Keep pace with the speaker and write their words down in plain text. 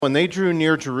When they drew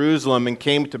near Jerusalem and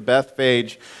came to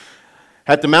Bethphage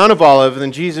at the Mount of Olives,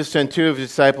 then Jesus sent two of his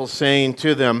disciples, saying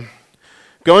to them,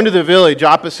 "Go into the village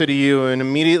opposite to you, and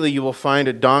immediately you will find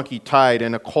a donkey tied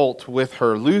and a colt with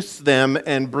her. Loose them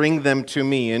and bring them to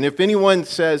me. And if anyone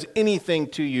says anything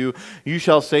to you, you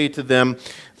shall say to them,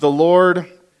 'The Lord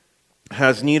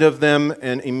has need of them,'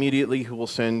 and immediately he will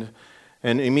send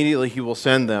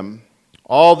them."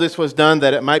 All this was done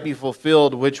that it might be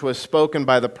fulfilled, which was spoken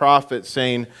by the prophet,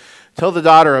 saying, "Tell the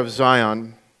daughter of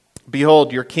Zion,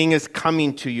 behold, your king is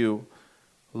coming to you,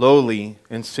 lowly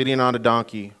and sitting on a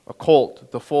donkey, a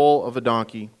colt, the foal of a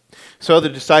donkey." So the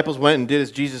disciples went and did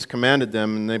as Jesus commanded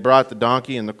them, and they brought the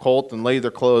donkey and the colt and laid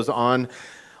their clothes on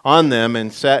them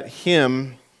and set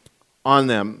him on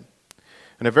them.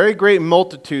 And a very great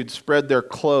multitude spread their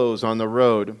clothes on the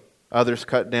road. Others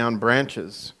cut down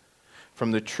branches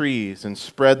from the trees and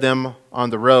spread them on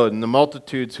the road. And the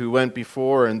multitudes who went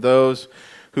before and those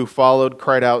who followed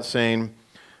cried out, saying,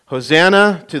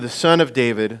 "Hosanna to the Son of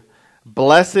David.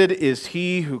 Blessed is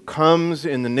he who comes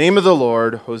in the name of the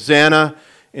Lord. Hosanna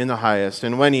in the highest."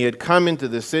 And when he had come into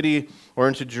the city, or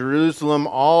into Jerusalem,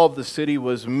 all of the city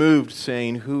was moved,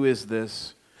 saying, "Who is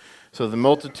this?" So the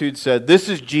multitude said, "This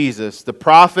is Jesus, the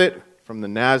prophet from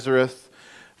Nazareth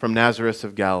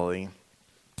of Galilee."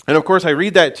 And of course, I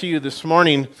read that to you this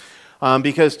morning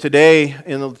because today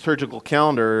in the liturgical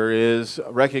calendar is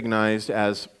recognized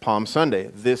as Palm Sunday.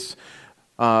 This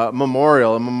a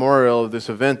memorial of this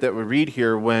event that we read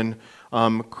here when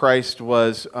Christ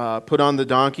was put on the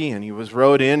donkey and he was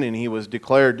rode in and he was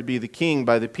declared to be the king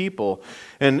by the people.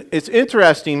 And it's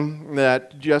interesting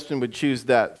that Justin would choose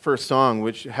that first song,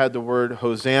 which had the word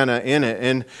Hosanna in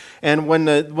it. And when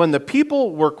the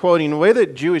people were quoting, the way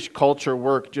that Jewish culture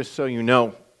worked, just so you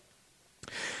know,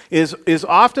 is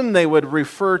often they would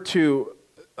refer to,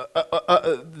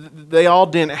 they all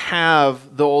didn't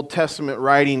have the Old Testament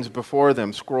writings before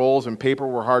them. Scrolls and paper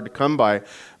were hard to come by.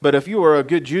 But if you were a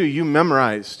good Jew, you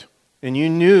memorized and you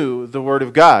knew the Word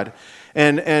of God.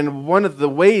 And one of the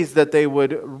ways that they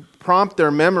would prompt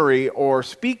their memory or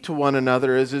speak to one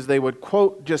another is they would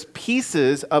quote just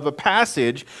pieces of a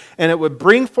passage, and it would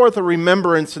bring forth a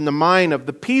remembrance in the mind of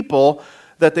the people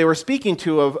that they were speaking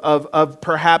to of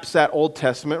perhaps that Old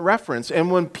Testament reference.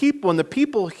 And when the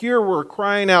people here were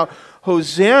crying out,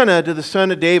 "Hosanna to the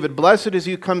Son of David, blessed is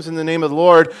he who comes in the name of the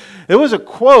Lord," it was a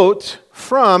quote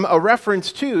from a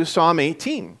reference to Psalm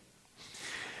 18.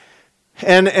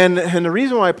 And the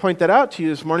reason why I point that out to you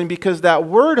this morning, because that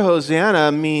word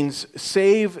Hosanna means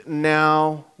save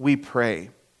now, we pray.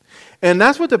 And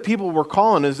that's what the people were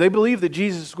calling, is they believed that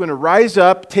Jesus was going to rise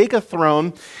up, take a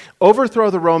throne, overthrow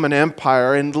the Roman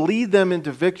Empire, and lead them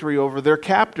into victory over their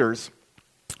captors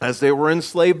as they were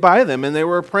enslaved by them. And they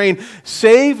were praying,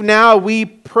 "Save now, we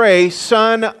pray,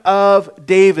 Son of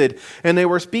David." And they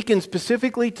were speaking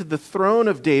specifically to the throne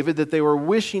of David that they were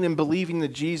wishing and believing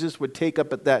that Jesus would take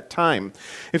up at that time.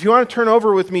 If you want to turn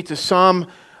over with me to Psalm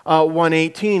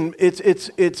 118,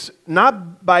 it's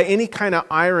not by any kind of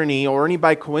irony or any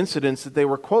by coincidence that they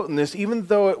were quoting this, even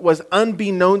though it was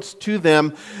unbeknownst to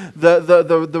them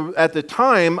at the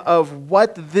time of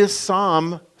what this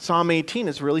Psalm 18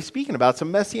 is really speaking about. It's a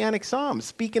messianic psalm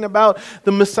speaking about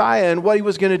the Messiah and what he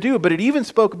was going to do, but it even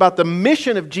spoke about the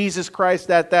mission of Jesus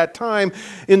Christ at that time.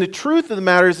 And the truth of the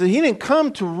matter is that he didn't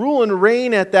come to rule and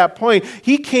reign at that point.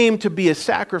 He came to be a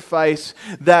sacrifice,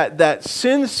 that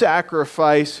sin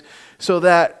sacrifice, so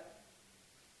that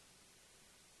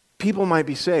people might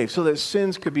be saved, so that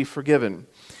sins could be forgiven.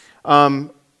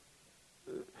 And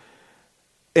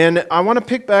I want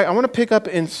to pick up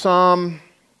in Psalm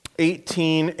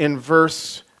 18 in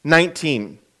verse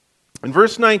 19. In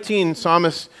verse 19,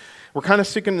 psalmist, we're kind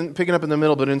of picking up in the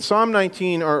middle, but in Psalm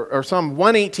 19 or Psalm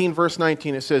 118 verse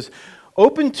 19, it says,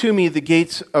 "Open to me the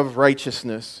gates of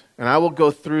righteousness, and I will go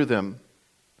through them,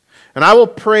 and I will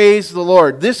praise the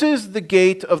Lord. This is the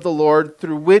gate of the Lord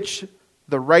through which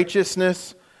the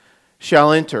righteousness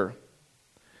shall enter.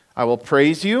 I will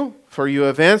praise you, for you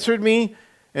have answered me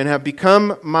and have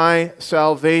become my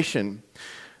salvation.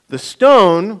 The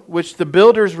stone which the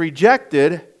builders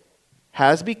rejected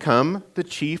has become the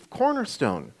chief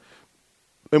cornerstone."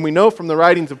 And we know from the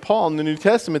writings of Paul in the New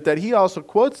Testament that he also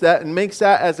quotes that and makes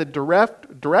that as a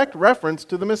direct reference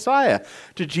to the Messiah,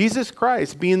 to Jesus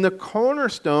Christ being the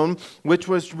cornerstone which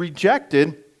was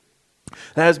rejected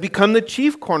that has become the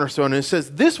chief cornerstone. And it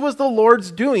says, this was the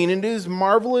Lord's doing, and it is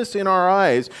marvelous in our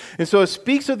eyes. And so it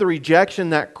speaks of the rejection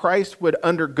that Christ would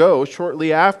undergo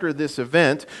shortly after this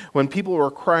event when people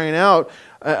were crying out,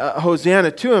 Hosanna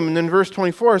to him. And then verse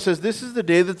 24 says, this is the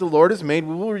day that the Lord has made.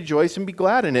 We will rejoice and be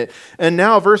glad in it. And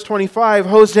now verse 25,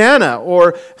 Hosanna,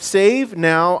 or save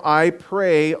now, I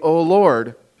pray, O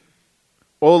Lord.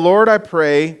 O Lord, I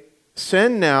pray,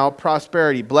 send now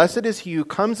prosperity. Blessed is he who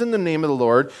comes in the name of the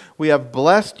Lord. We have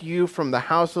blessed you from the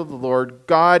house of the Lord.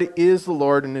 God is the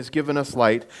Lord and has given us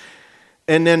light.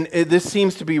 And then this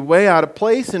seems to be way out of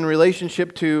place in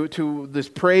relationship to this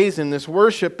praise and this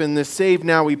worship and this save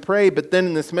now we pray. But then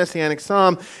in this Messianic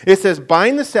psalm, it says,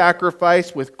 bind the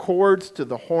sacrifice with cords to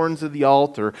the horns of the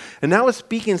altar. And that was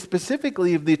speaking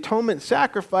specifically of the atonement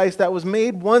sacrifice that was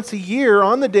made once a year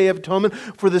on the Day of Atonement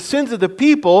for the sins of the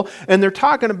people. And they're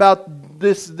talking about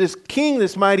this king,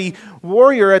 this mighty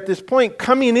warrior at this point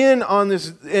coming in on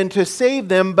this and to save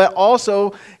them, but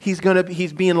also he's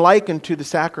being likened to the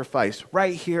sacrifice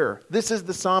right here. This is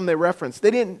the psalm they referenced.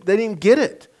 They didn't get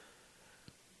it.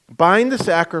 Bind the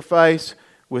sacrifice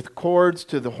with cords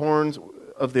to the horns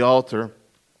of the altar.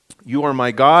 You are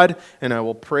my God, and I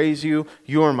will praise you.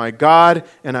 You are my God,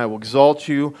 and I will exalt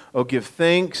you. Oh, give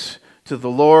thanks to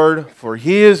the Lord, for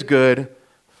he is good,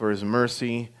 for his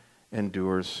mercy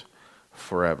endures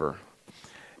forever.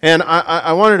 And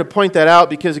I wanted to point that out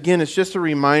because, again, it's just a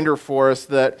reminder for us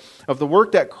that of the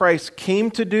work that Christ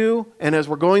came to do, and as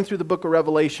we're going through the book of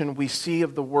Revelation, we see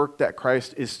of the work that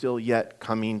Christ is still yet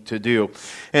coming to do.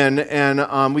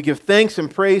 And we give thanks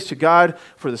and praise to God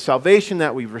for the salvation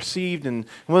that we've received. And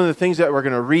one of the things that we're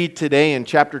going to read today in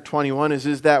chapter 21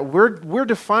 is that we're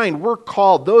defined, we're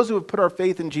called, those who have put our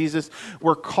faith in Jesus,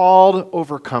 we're called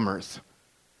overcomers.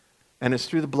 And it's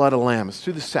through the blood of the Lamb, it's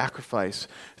through the sacrifice,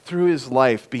 through his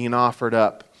life being offered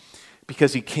up,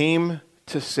 because he came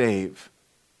to save.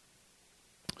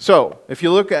 So, if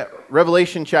you look at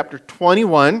Revelation chapter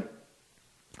 21,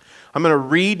 I'm going to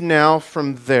read now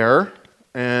from there,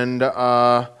 and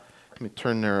let me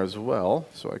turn there as well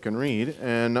so I can read.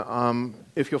 And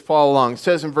if you'll follow along, it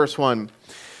says in verse 1,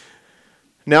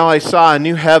 now I saw a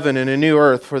new heaven and a new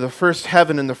earth, for the first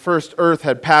heaven and the first earth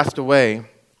had passed away.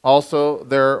 Also,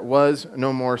 there was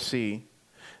no more sea.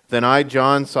 Then I,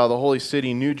 John, saw the holy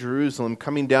city, New Jerusalem,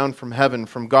 coming down from heaven,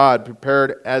 from God,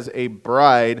 prepared as a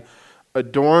bride,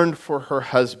 adorned for her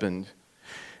husband.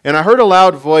 And I heard a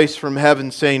loud voice from heaven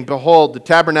saying, behold, the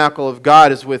tabernacle of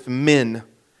God is with men,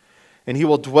 and he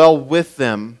will dwell with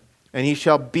them, and he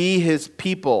shall be his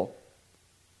people,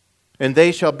 and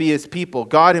they shall be his people.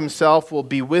 God himself will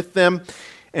be with them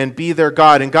and be their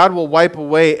God, and God will wipe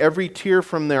away every tear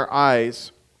from their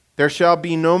eyes. There shall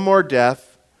be no more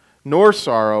death, nor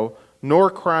sorrow,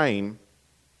 nor crying.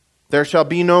 There shall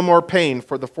be no more pain,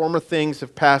 for the former things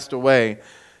have passed away.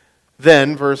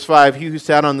 Then, verse 5, he who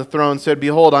sat on the throne said,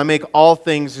 behold, I make all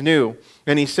things new.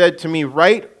 And he said to me,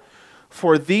 write,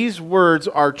 for these words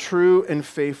are true and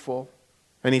faithful.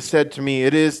 And he said to me,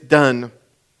 it is done.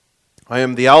 I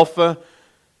am the Alpha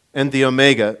and the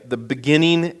Omega, the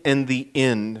beginning and the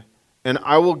end. And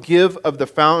I will give of the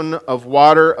fountain of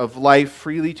water of life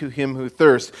freely to him who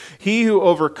thirsts. He who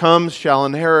overcomes shall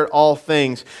inherit all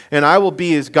things, and I will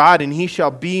be his God, and he shall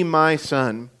be my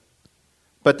son.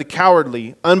 But the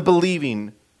cowardly,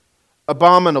 unbelieving,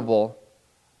 abominable,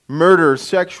 murderers,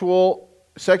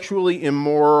 sexually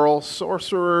immoral,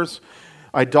 sorcerers,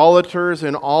 idolaters,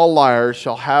 and all liars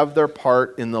shall have their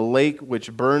part in the lake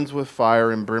which burns with fire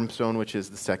and brimstone, which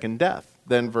is the second death.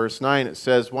 Then verse 9, it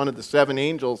says, one of the seven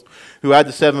angels who had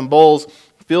the seven bowls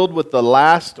filled with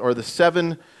the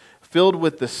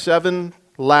seven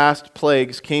last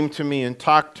plagues came to me and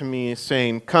talked to me,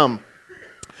 saying, come,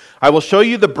 I will show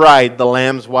you the bride, the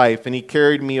Lamb's wife. And he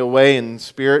carried me away in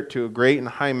spirit to a great and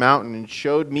high mountain and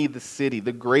showed me the city,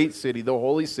 the great city, the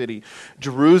holy city,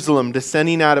 Jerusalem,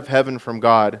 descending out of heaven from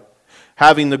God,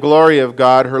 having the glory of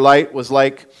God. Her light was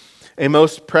like a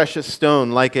most precious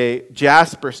stone, like a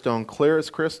jasper stone, clear as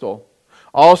crystal.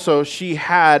 Also, she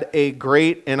had a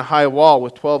great and high wall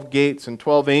with 12 gates and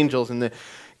 12 angels, and the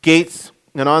gates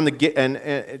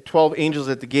and 12 angels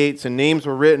at the gates, and names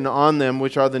were written on them,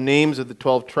 which are the names of the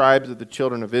 12 tribes of the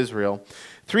children of Israel.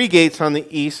 3 gates on the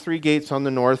east, 3 gates on the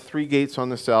north, 3 gates on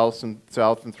the south,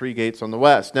 and 3 gates on the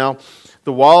west. Now,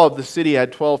 the wall of the city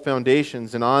had 12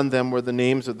 foundations, and on them were the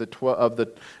names of the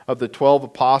 12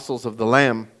 apostles of the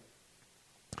Lamb.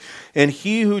 And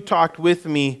he who talked with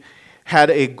me had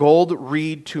a gold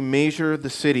reed to measure the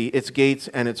city, its gates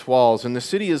and its walls. And the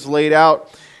city is laid out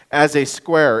as a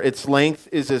square. Its length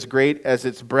is as great as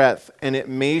its breadth. And he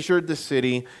measured the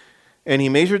city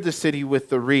with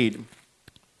the reed.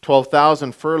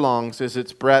 12,000 furlongs is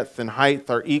its breadth and height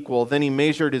are equal. Then he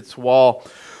measured its wall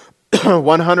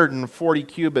 140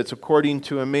 cubits according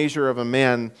to a measure of a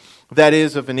man, that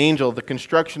is, of an angel. The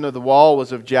construction of the wall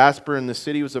was of jasper, and the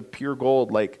city was of pure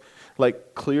gold, like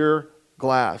clear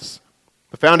glass.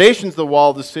 The foundations of the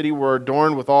wall of the city were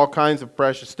adorned with all kinds of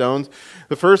precious stones.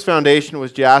 The first foundation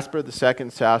was jasper, the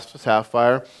second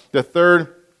sapphire, the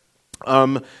third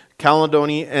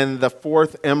chalcedony, and the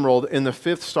fourth emerald, and the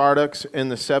fifth sardonyx, and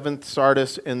the seventh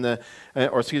sardis, and the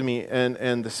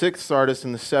sixth sardis,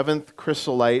 and the seventh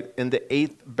chrysolite, and the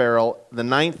eighth beryl, the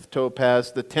ninth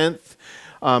topaz, the 10th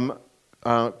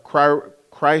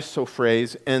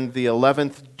chrysoprase, and the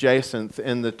 11th jacinth,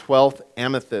 and the 12th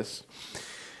amethyst.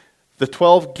 The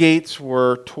 12 gates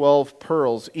were 12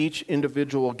 pearls, each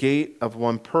individual gate of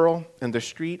one pearl, and the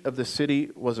street of the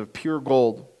city was of pure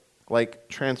gold, like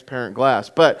transparent glass.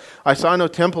 But I saw no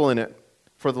temple in it,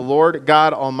 for the Lord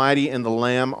God Almighty and the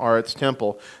Lamb are its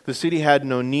temple. The city had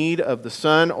no need of the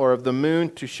sun or of the moon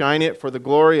to shine it, for the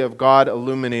glory of God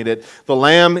illuminated. The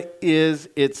Lamb is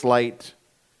its light,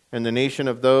 and the nation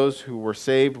of those who were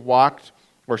saved walked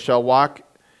or shall walk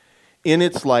in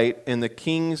its light, and the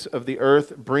kings of the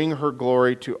earth bring her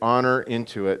glory to honor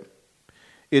into it.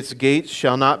 Its gates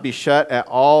shall not be shut at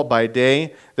all by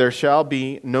day. There shall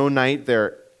be no night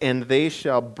there, and they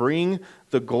shall bring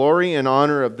the glory and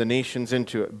honor of the nations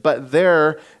into it. But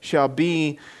there shall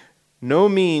be no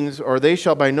means, or they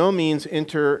shall by no means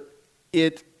enter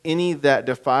it any that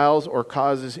defiles or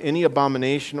causes any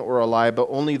abomination or a lie, but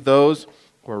only those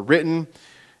who are written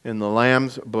in the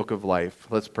Lamb's book of life.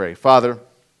 Let's pray. Father,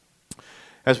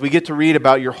 as we get to read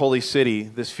about your holy city,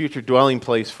 this future dwelling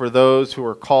place for those who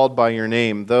are called by your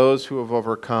name, those who have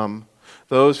overcome,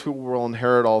 those who will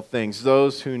inherit all things,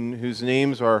 those whose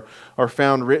names are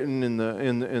found written in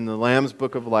the Lamb's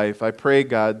book of life, I pray,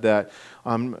 God, that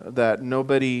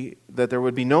there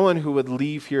would be no one who would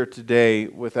leave here today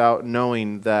without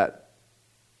knowing that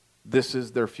this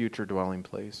is their future dwelling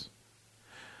place.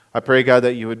 I pray, God,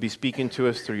 that you would be speaking to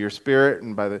us through your Spirit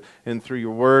and through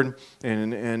your word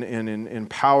and in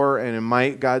power and in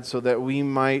might, God, so that we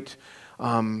might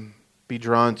be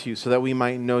drawn to you, so that we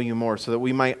might know you more, so that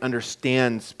we might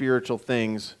understand spiritual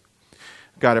things.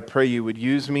 God, I pray you would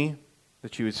use me,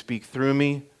 that you would speak through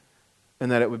me, and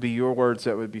that it would be your words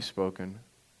that would be spoken.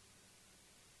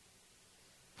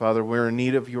 Father, we're in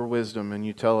need of your wisdom, and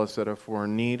you tell us that if we're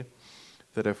in need,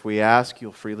 that if we ask,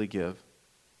 you'll freely give.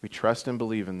 We trust and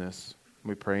believe in this.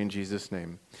 We pray in Jesus'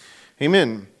 name.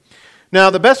 Amen.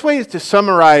 Now, the best way is to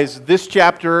summarize this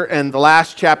chapter and the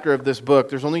last chapter of this book.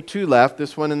 There's only two left,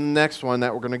 this one and the next one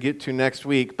that we're going to get to next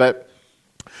week. But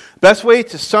the best way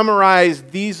to summarize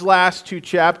these last two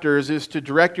chapters is to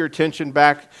direct your attention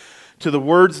back to the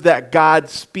words that God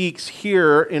speaks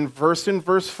here in verse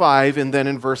 5 and then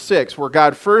in verse 6, where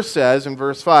God first says in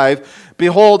verse 5,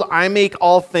 "Behold, I make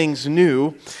all things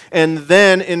new." And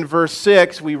then in verse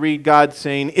 6, we read God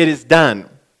saying, "It is done."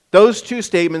 Those two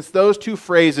statements, those two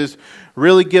phrases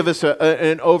really give us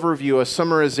an overview, a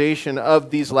summarization of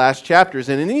these last chapters.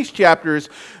 And in these chapters,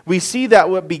 we see that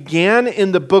what began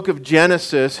in the book of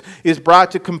Genesis is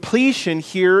brought to completion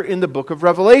here in the book of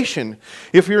Revelation.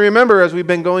 If you remember, as we've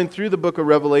been going through the book of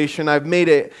Revelation, I've made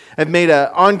an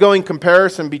ongoing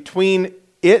comparison between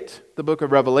the book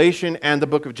of Revelation, and the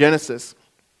book of Genesis,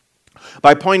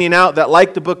 by pointing out that,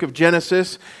 like the book of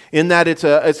Genesis, in that it's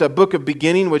a book of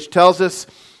beginning, which tells us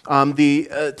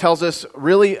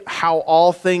really how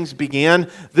all things began.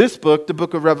 This book, the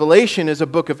book of Revelation, is a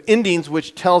book of endings,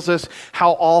 which tells us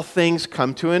how all things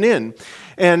come to an end.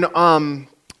 And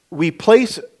we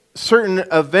place certain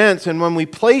events, and when we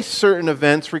place certain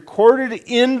events recorded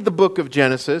in the book of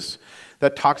Genesis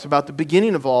that talks about the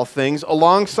beginning of all things,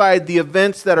 alongside the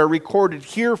events that are recorded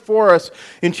here for us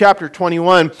in chapter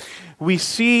 21, we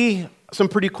see some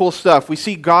pretty cool stuff. We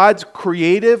see God's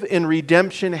creative and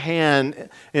redemptive hand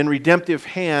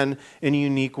in a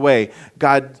unique way.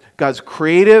 God's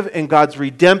creative and God's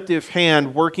redemptive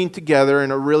hand working together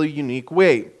in a really unique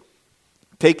way.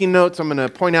 Taking notes, I'm going to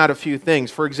point out a few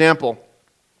things. For example,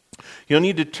 you don't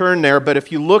need to turn there, but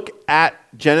if you look at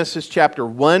Genesis chapter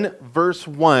 1, verse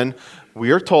 1,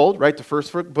 we are told, right, the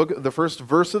first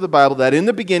verse of the Bible, that in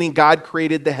the beginning God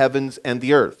created the heavens and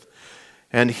the earth.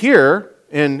 And here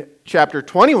in chapter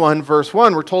 21, verse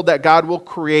 1, we're told that God will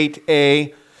create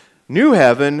a new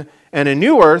heaven and a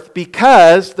new earth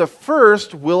because the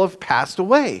first will have passed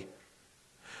away.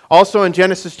 Also in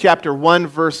Genesis chapter 1,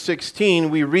 verse 16,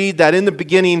 we read that in the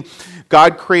beginning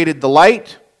God created the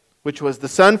light, which was the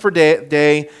sun for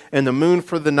day and the moon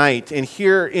for the night. And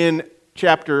here in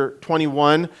chapter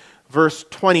 21, verse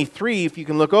 23, if you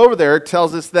can look over there, it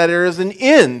tells us that there is an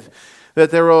end.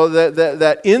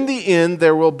 That in the end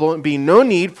there will be no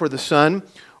need for the sun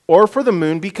or for the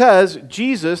moon, because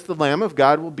Jesus, the Lamb of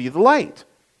God, will be the light.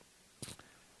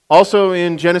 Also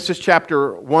in Genesis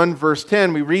chapter 1, verse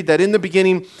 10, we read that in the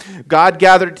beginning God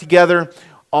gathered together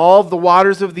all the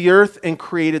waters of the earth and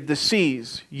created the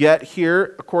seas. Yet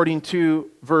here, according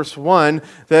to verse 1,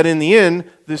 that in the end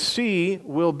the sea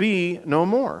will be no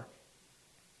more.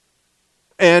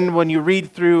 And when you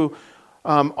read through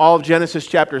all of Genesis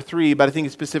chapter 3, but I think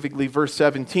it's specifically verse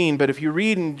 17, but if you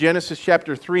read in Genesis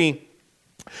chapter 3,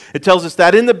 it tells us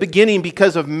that in the beginning,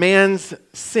 because of man's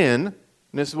sin,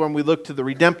 and this is when we look to the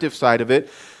redemptive side of it,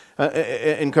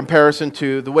 in comparison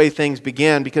to the way things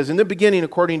began. Because in the beginning,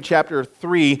 according to chapter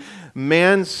 3,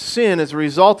 man's sin, as a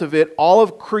result of it, all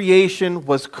of creation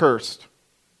was cursed.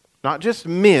 Not just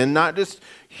men, not just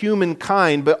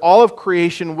humankind, but all of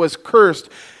creation was cursed.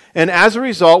 And as a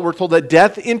result, we're told that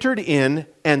death entered in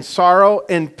and sorrow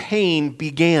and pain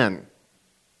began.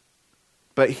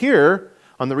 But here,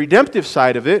 on the redemptive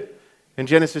side of it,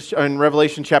 in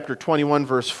Revelation chapter 21,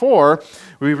 verse 4,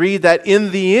 we read that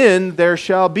in the end there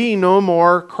shall be no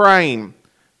more crying,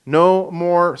 no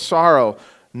more sorrow,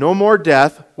 no more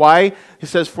death. Why? He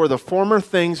says, for the former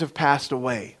things have passed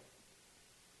away.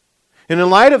 And in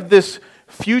light of this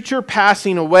future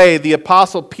passing away, the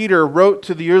Apostle Peter wrote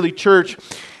to the early church,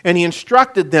 and he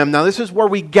instructed them. Now, this is where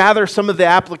we gather some of the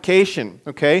application,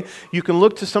 okay? You can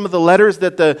look to some of the letters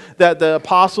that the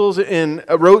apostles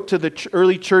wrote to the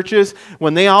early churches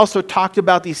when they also talked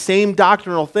about these same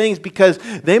doctrinal things, because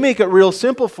they make it real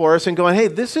simple for us and going, hey,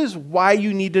 this is why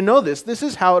you need to know this. This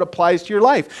is how it applies to your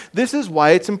life. This is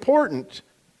why it's important.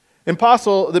 In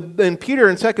Peter,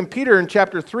 in 2 Peter in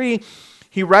chapter 3,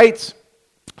 he writes,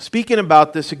 speaking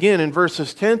about this again in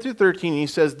verses 10 through 13, he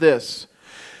says this.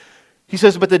 He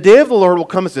says, but the day of the Lord will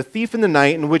come as a thief in the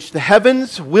night, in which the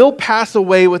heavens will pass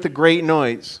away with a great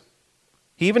noise.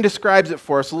 He even describes it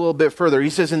for us a little bit further. He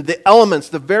says, and the elements,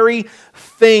 the very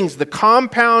things, the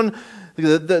compound,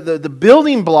 the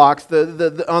building blocks,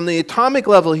 on the atomic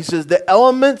level, he says, the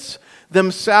elements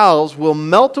themselves will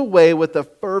melt away with a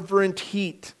fervent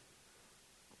heat.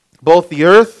 Both the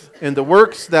earth and the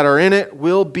works that are in it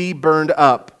will be burned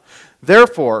up.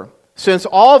 Therefore, since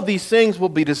all of these things will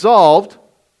be dissolved,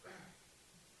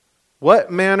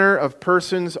 what manner of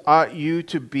persons ought you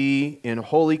to be in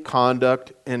holy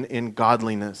conduct and in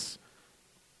godliness,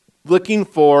 looking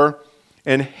for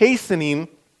and hastening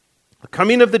the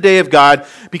coming of the day of God,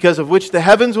 because of which the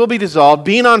heavens will be dissolved,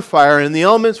 being on fire, and the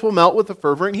elements will melt with a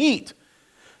fervent heat.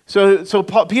 So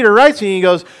Peter writes and he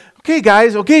goes, okay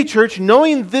guys, okay church,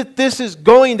 knowing that this is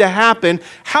going to happen,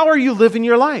 how are you living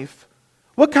your life?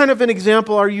 What kind of an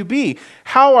example are you be?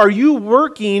 How are you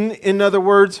working, in other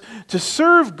words, to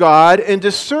serve God and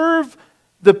to serve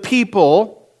the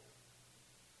people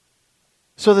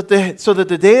so that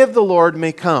the day of the Lord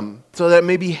may come, so that it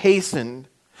may be hastened?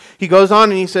 He goes on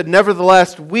and he said,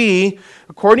 nevertheless, we,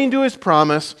 according to his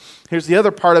promise, here's the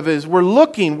other part of it, is we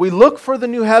look for the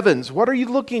new heavens. What are you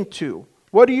looking to?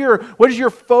 What is your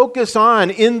focus on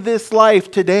in this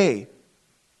life today?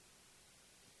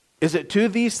 Is it to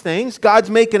these things?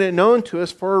 God's making it known to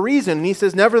us for a reason. And he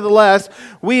says, nevertheless,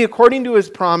 we, according to his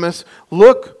promise,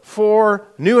 look for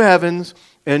new heavens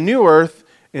and new earth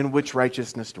in which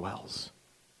righteousness dwells.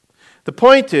 The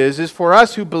point is for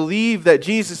us who believe that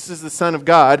Jesus is the Son of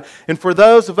God, and for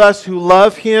those of us who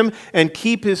love him and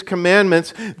keep his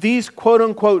commandments, these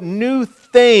quote-unquote new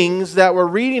things that we're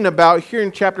reading about here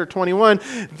in chapter 21,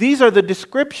 these are the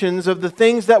descriptions of the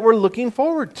things that we're looking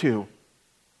forward to.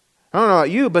 I don't know about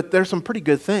you, but there's some pretty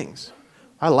good things.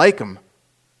 I like them.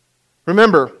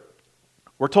 Remember,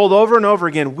 we're told over and over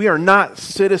again, we are not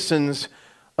citizens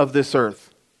of this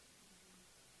earth.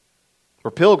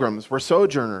 We're pilgrims. We're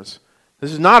sojourners.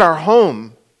 This is not our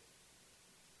home.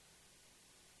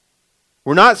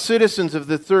 We're not citizens of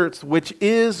this earth, which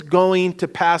is going to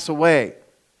pass away.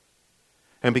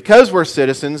 And because we're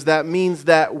citizens, that means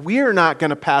that we're not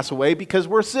going to pass away, because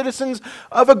we're citizens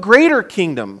of a greater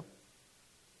kingdom.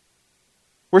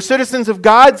 We're citizens of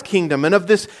God's kingdom and of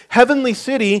this heavenly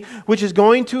city, which is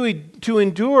going to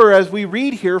endure, as we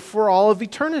read here, for all of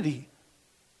eternity.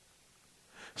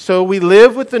 So we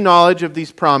live with the knowledge of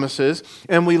these promises,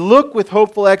 and we look with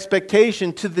hopeful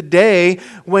expectation to the day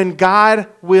when God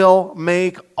will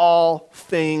make all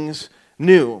things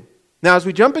new. Now, as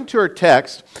we jump into our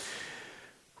text,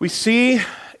 we see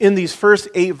in these first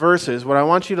 8 verses, what I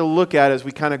want you to look at as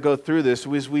we kind of go through this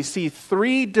is we see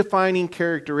 3 defining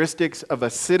characteristics of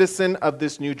a citizen of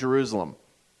this New Jerusalem.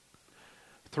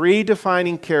 Three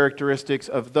defining characteristics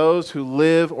of those who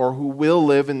live or who will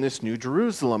live in this new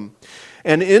Jerusalem.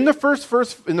 And in the first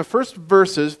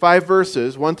verses, 5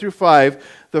 verses, 1 through 5,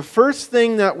 the first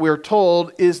thing that we're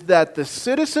told is that the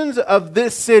citizens of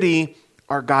this city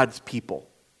are God's people.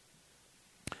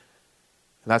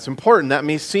 That's important. That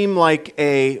may seem like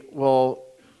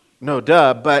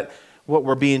but what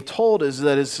we're being told is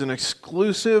that it's an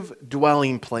exclusive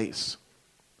dwelling place.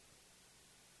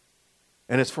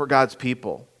 And it's for God's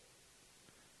people.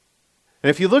 And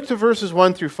if you look to verses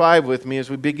 1 through 5 with me as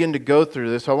we begin to go through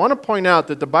this, I want to point out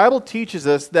that the Bible teaches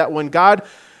us that when God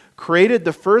created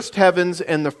the first heavens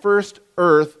and the first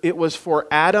earth, it was for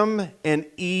Adam and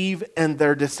Eve and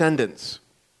their descendants.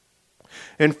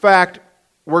 In fact,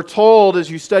 we're told as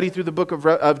you study through the book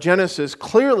of Genesis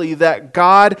clearly that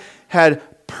God had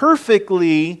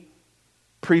perfectly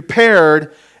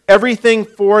prepared everything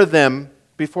for them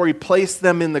before He placed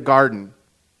them in the garden.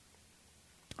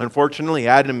 Unfortunately,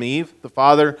 Adam and Eve, the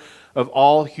father of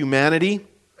all humanity,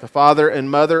 the father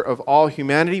and mother of all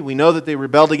humanity, we know that they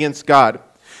rebelled against God.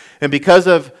 And because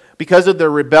of their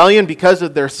rebellion, because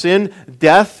of their sin,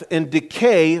 death and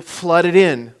decay flooded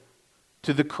in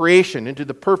to the creation, into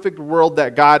the perfect world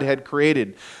that God had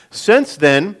created. Since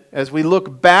then, as we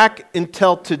look back and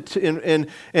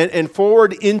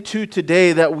forward into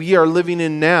today that we are living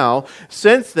in now,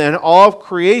 since then, all of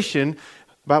creation,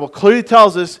 the Bible clearly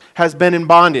tells us, has been in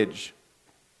bondage.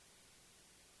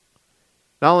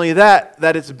 Not only that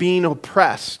it's being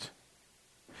oppressed.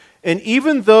 And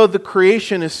even though the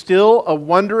creation is still a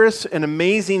wondrous and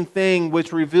amazing thing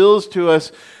which reveals to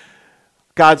us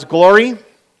God's glory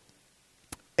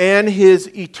and His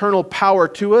eternal power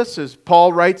to us, as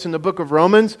Paul writes in the book of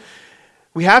Romans,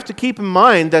 we have to keep in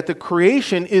mind that the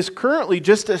creation is currently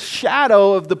just a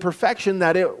shadow of the perfection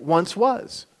that it once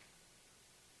was.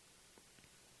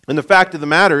 And the fact of the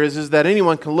matter is that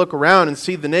anyone can look around and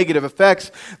see the negative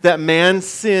effects that man's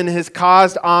sin has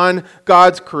caused on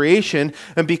God's creation.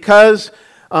 And because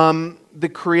the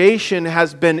creation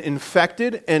has been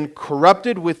infected and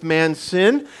corrupted with man's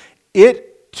sin,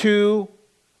 it too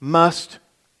must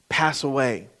pass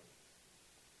away.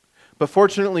 But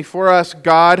fortunately for us,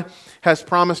 God has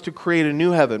promised to create a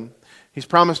new heaven. He's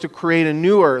promised to create a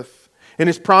new earth. And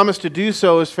His promise to do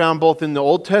so is found both in the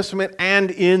Old Testament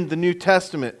and in the New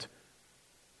Testament.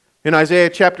 In Isaiah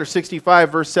chapter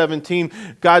 65, verse 17,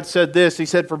 God said this. He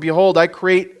said, "For behold, I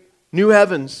create new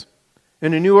heavens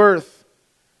and a new earth,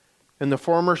 and the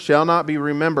former shall not be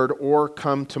remembered or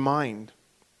come to mind."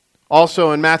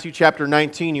 Also in Matthew chapter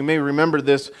 19, you may remember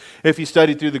this if you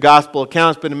studied through the gospel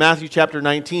accounts, but in Matthew chapter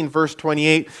 19, verse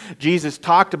 28, Jesus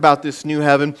talked about this new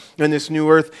heaven and this new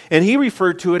earth, and He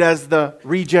referred to it as the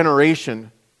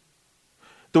regeneration.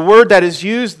 The word that is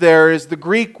used there is the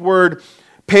Greek word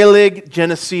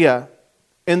pelagenesia.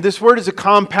 And this word is a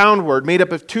compound word made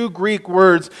up of two Greek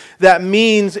words that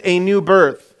means a new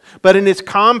birth. But in its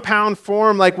compound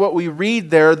form, like what we read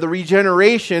there, the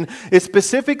regeneration, it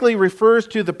specifically refers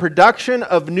to the production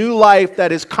of new life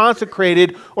that is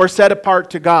consecrated or set apart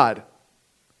to God.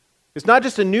 It's not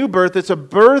just a new birth, it's a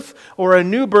birth or a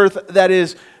new birth that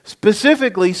is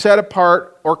specifically set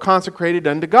apart or consecrated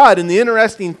unto God. And the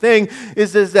interesting thing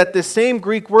is that the same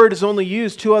Greek word is only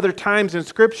used two other times in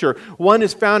Scripture. One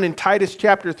is found in Titus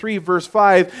chapter 3, verse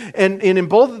 5, and in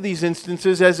both of these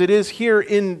instances, as it is here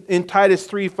in Titus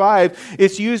 3:5,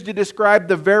 it's used to describe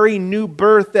the very new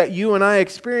birth that you and I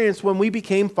experienced when we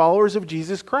became followers of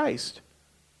Jesus Christ.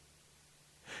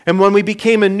 And when we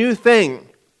became a new thing,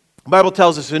 the Bible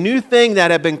tells us a new thing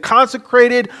that had been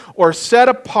consecrated or set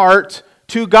apart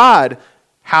to God.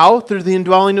 How? Through the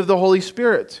indwelling of the Holy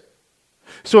Spirit.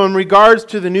 So in regards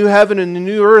to the new heaven and the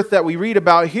new earth that we read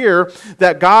about here,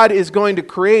 that God is going to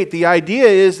create, the idea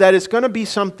is that it's going to be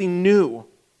something new.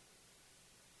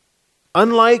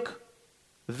 Unlike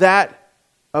that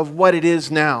of what it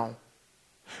is now.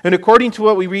 And according to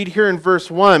what we read here in verse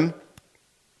 1,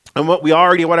 and what I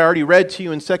already read to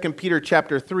you in 2 Peter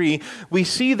chapter 3, we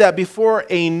see that before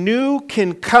a new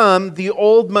can come, the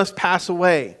old must pass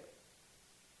away.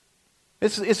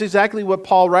 It's exactly what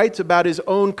Paul writes about his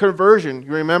own conversion.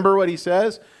 You remember what he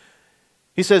says?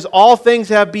 He says, all things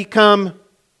have become,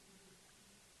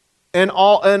 and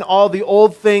all the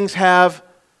old things have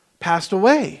passed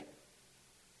away.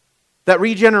 That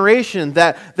regeneration,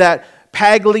 that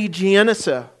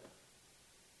pagaligenesia.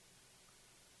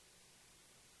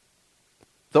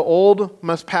 The old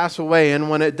must pass away, and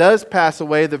when it does pass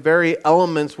away, the very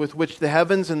elements with which the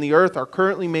heavens and the earth are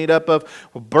currently made up of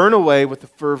will burn away with the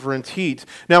fervent heat.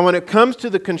 Now, when it comes to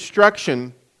the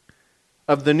construction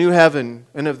of the new heaven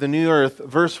and of the new earth,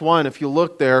 verse 1, if you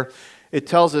look there, it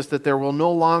tells us that there will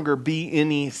no longer be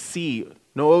any sea,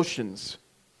 no oceans.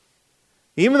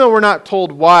 Even though we're not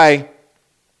told why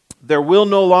there will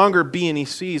no longer be any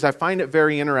seas, I find it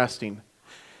very interesting.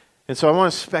 And so I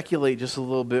want to speculate just a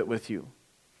little bit with you.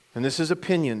 And this is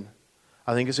opinion.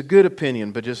 I think it's a good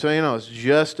opinion, but just so you know, it's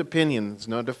just opinion. It's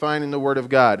not defining the Word of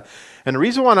God. And the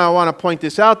reason why I want to point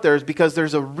this out there is because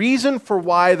there's a reason for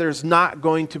why there's not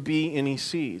going to be any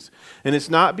seas. And it's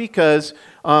not because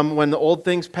when the old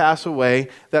things pass away,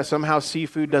 that somehow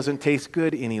seafood doesn't taste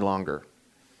good any longer.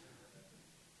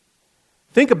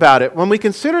 Think about it. When we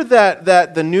consider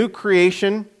that the new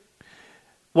creation,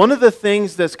 one of the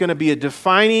things that's going to be a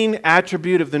defining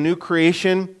attribute of the new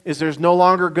creation is there's no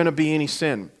longer going to be any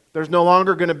sin. There's no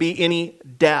longer going to be any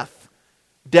death.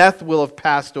 Death will have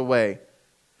passed away.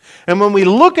 And when we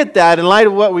look at that in light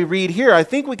of what we read here, I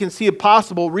think we can see a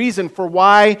possible reason for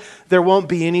why there won't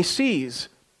be any seas.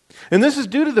 And this is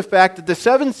due to the fact that the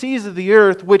seven seas of the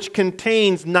earth, which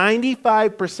contains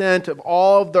 95% of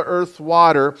all of the earth's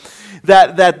water,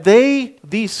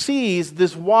 these seas,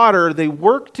 this water, they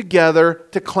work together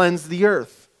to cleanse the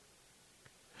earth.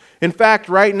 In fact,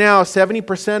 right now,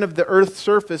 70% of the earth's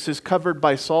surface is covered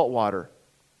by salt water.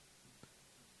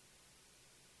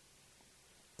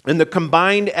 And the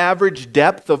combined average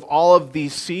depth of all of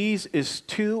these seas is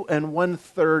 2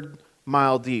 1/3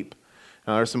 mile deep.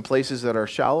 Now, there are some places that are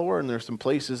shallower and there are some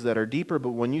places that are deeper,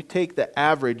 but when you take the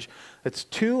average, it's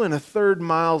 2 1/3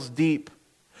 miles deep.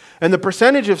 And the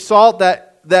percentage of salt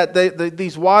that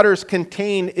these waters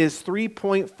contain is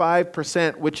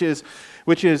 3.5%, which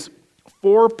is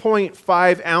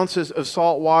 4.5 ounces of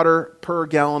salt water per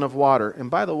gallon of water. And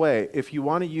by the way, if you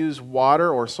want to use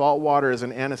water or salt water as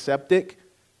an antiseptic,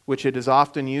 which it is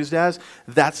often used as,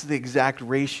 that's the exact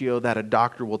ratio that a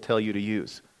doctor will tell you to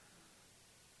use.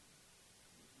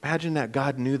 Imagine that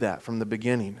God knew that from the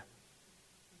beginning.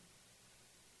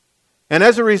 And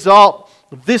as a result,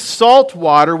 this salt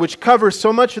water, which covers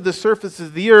so much of the surface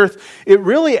of the earth, it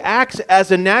really acts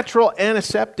as a natural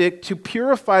antiseptic to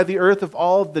purify the earth of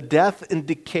all of the death and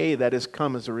decay that has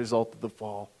come as a result of the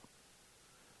fall.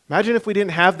 Imagine if we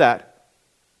didn't have that.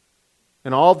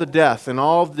 And all the death and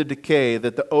all of the decay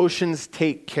that the oceans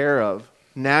take care of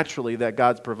naturally that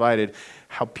God's provided,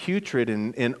 how putrid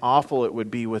and awful it would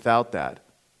be without that.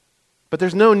 But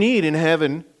there's no need in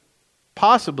heaven,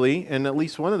 possibly, and at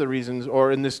least one of the reasons, or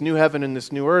in this new heaven and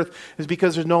this new earth, is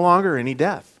because there's no longer any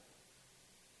death.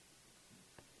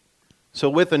 So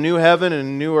with a new heaven and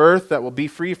a new earth that will be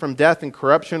free from death and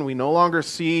corruption, we no longer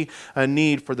see a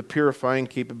need for the purifying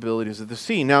capabilities of the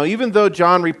sea. Now, even though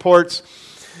John reports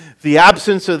the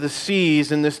absence of the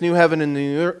seas in this new heaven and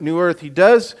the new earth, he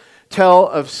does tell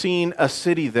of seeing a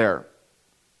city there.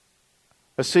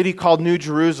 A city called New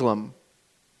Jerusalem.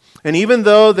 And even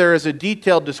though there is a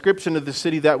detailed description of the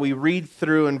city that we read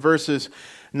through in verses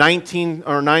 19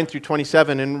 or 9 through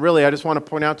 27, and really I just want to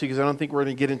point out to you because I don't think we're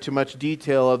going to get into much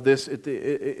detail of this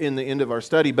in the end of our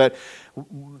study, but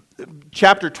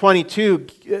chapter 22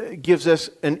 gives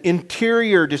us an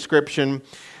interior description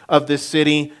of this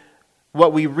city.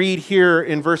 What we read here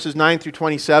in verses 9 through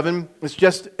 27 is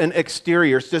just an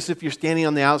exterior. It's just if you're standing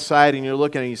on the outside and you're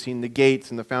looking at it, you've seen the gates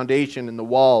and the foundation and the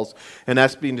walls, and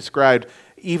that's being described.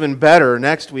 Even better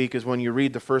next week is when you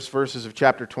read the first verses of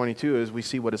chapter 22 as we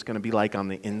see what it's going to be like on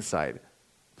the inside,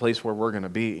 the place where we're going to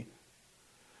be.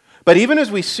 But even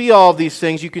as we see all of these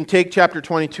things, you can take chapter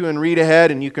 22 and read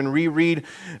ahead, and you can reread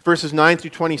verses 9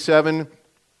 through 27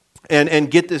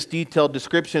 and get this detailed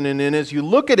description. And then as you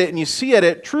look at it and you see at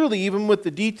it, truly, even with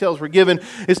the details we're given,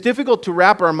 it's difficult to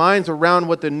wrap our minds around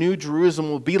what the New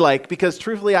Jerusalem will be like, because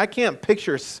truthfully, I can't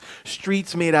picture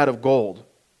streets made out of gold.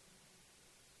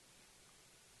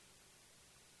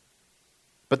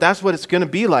 But that's what it's going to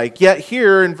be like. Yet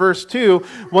here in verse 2,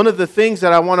 one of the things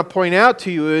that I want to point out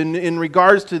to you in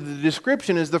regards to the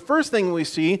description is the first thing we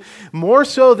see, more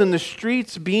so than the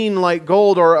streets being like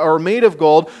gold or made of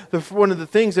gold, one of the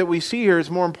things that we see here is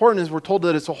more important is we're told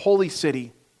that it's a holy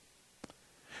city.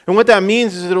 And what that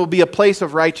means is it will be a place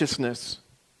of righteousness.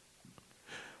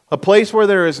 A place where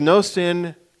there is no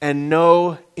sin and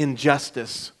no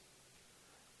injustice.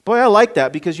 Boy, I like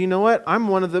that because you know what?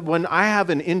 When I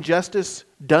have an injustice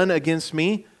done against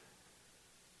me,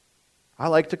 I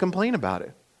like to complain about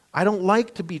it. I don't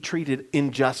like to be treated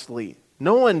unjustly.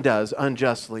 No one does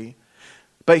unjustly.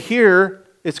 But here,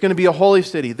 it's going to be a holy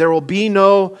city. There will be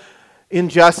no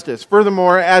injustice.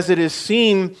 Furthermore, as it is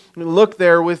seen, look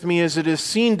there with me, as it is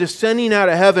seen descending out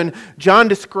of heaven, John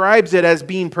describes it as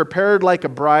being prepared like a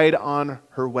bride on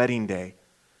her wedding day.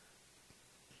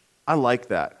 I like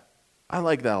that. I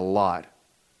like that a lot.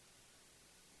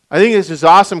 I think this is an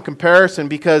awesome comparison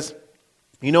because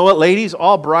You know what, ladies?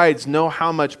 All brides know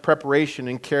how much preparation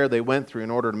and care they went through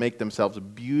in order to make themselves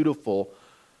beautiful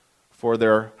for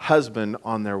their husband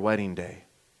on their wedding day.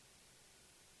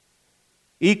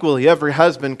 Equally, every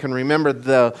husband can remember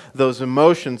those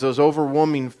emotions, those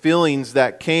overwhelming feelings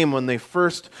that came when they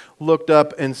first looked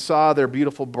up and saw their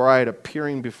beautiful bride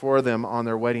appearing before them on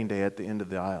their wedding day at the end of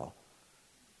the aisle.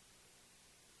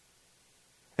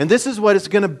 And this is what it's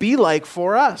going to be like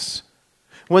for us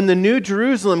when the New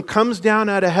Jerusalem comes down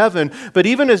out of heaven. But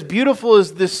even as beautiful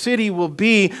as this city will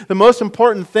be, the most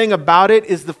important thing about it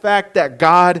is the fact that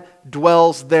God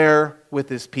dwells there with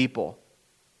His people.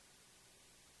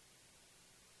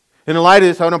 In light of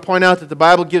this, I want to point out that the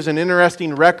Bible gives an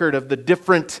interesting record of the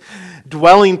different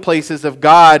dwelling places of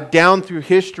God down through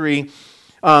history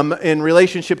in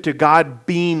relationship to God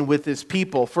being with His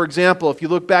people. For example, if you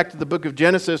look back to the book of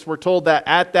Genesis, we're told that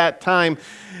at that time,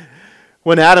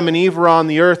 when Adam and Eve were on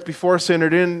the earth before sin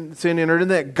entered in,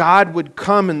 that God would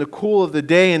come in the cool of the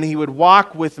day and He would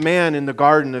walk with man in the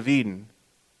Garden of Eden.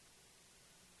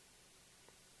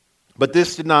 But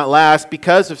this did not last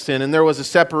because of sin, and there was a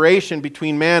separation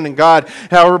between man and God.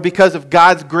 However, because of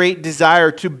God's great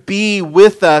desire to be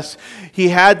with us, He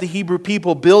had the Hebrew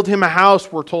people build Him a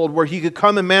house, we're told, where He could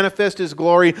come and manifest His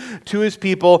glory to His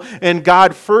people. And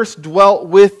God first dwelt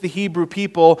with the Hebrew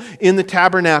people in the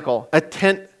tabernacle, a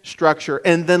tent structure,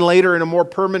 and then later in a more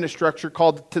permanent structure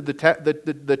called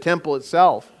the temple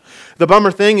itself. The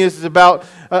bummer thing is about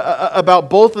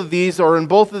both of these, or in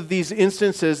both of these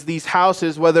instances, these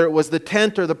houses, whether it was the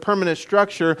tent or the permanent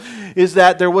structure, is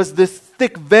that there was this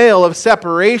thick veil of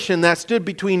separation that stood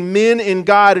between men and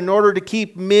God in order to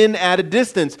keep men at a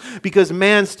distance, because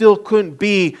man still couldn't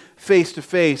be face to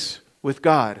face with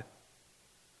God.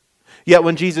 Yet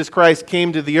when Jesus Christ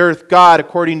came to the earth, God,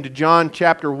 according to John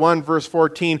chapter 1, verse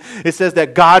 14, it says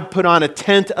that God put on a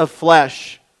tent of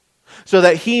flesh so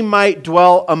that He might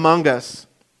dwell among us.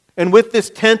 And with this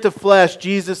tent of flesh,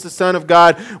 Jesus, the Son of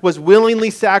God, was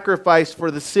willingly sacrificed for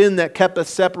the sin that kept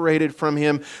us separated from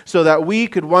Him, so that we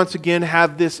could once again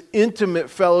have this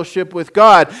intimate fellowship with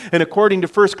God. And according to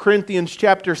 1 Corinthians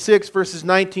chapter 6, verses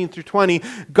 19 through 20,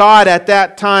 God at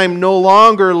that time no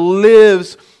longer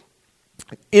lives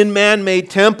in man-made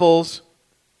temples.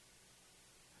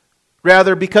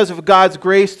 Rather, because of God's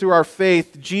grace through our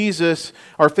faith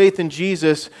in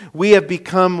Jesus, we have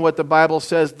become what the Bible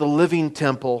says, the living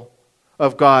temple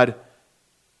of God,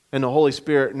 and the Holy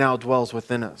Spirit now dwells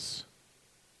within us.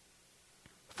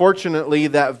 Fortunately,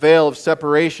 that veil of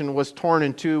separation was torn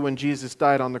in two when Jesus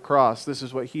died on the cross. This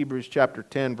is what Hebrews chapter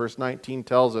 10, verse 19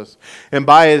 tells us. And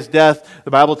by His death,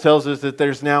 the Bible tells us that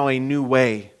there's now a new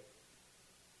way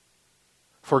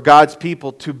for God's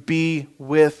people to be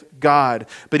with God.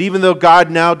 But even though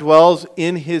God now dwells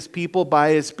in His people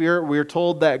by His Spirit, we are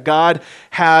told that God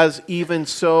has even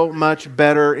so much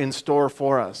better in store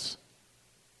for us.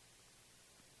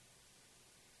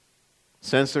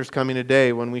 Since there's coming a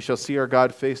day when we shall see our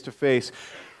God face to face,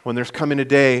 when there's coming a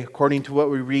day, according to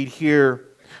what we read here,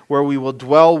 where we will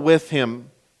dwell with Him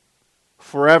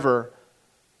forever,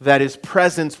 that His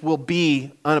presence will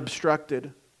be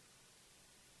unobstructed.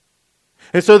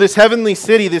 And so this heavenly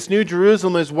city, this New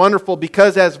Jerusalem, is wonderful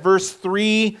because, as verse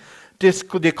 3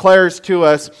 declares to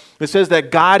us, it says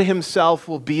that God Himself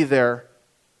will be there.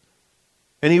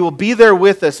 And He will be there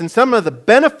with us. And some of the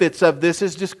benefits of this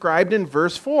is described in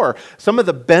verse 4. Some of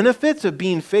the benefits of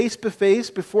being face to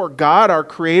face before God, our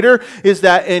Creator, is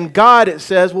that in God, it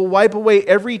says, will wipe away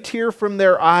every tear from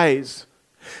their eyes.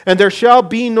 And there shall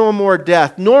be no more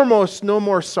death, no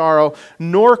more sorrow,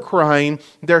 nor crying.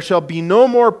 There shall be no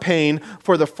more pain,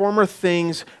 for the former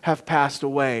things have passed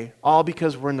away. All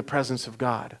because we're in the presence of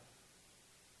God.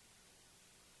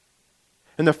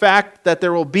 And the fact that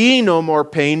there will be no more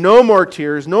pain, no more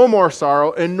tears, no more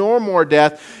sorrow, and no more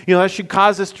death, that should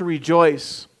cause us to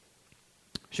rejoice.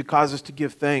 It should cause us to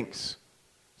give thanks.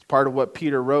 It's part of what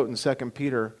Peter wrote in 2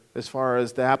 Peter as far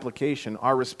as the application,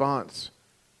 our response.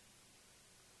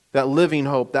 That living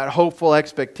hope, that hopeful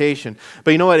expectation.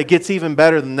 But you know what? It gets even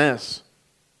better than this.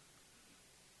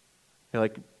 You're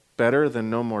like, better than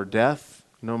no more death,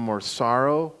 no more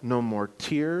sorrow, no more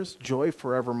tears, joy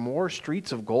forevermore,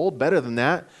 streets of gold, better than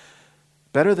that.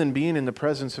 Better than being in the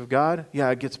presence of God? Yeah,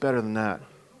 it gets better than that.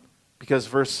 Because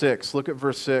verse 6, look at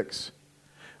verse 6.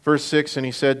 Verse 6, and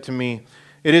He said to me,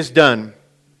 "It is done.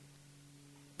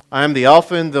 I am the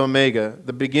Alpha and the Omega,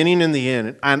 the beginning and the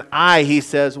end. And I," He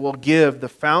says, "will give the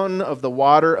fountain of the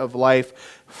water of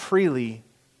life freely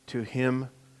to him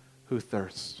who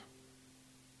thirsts."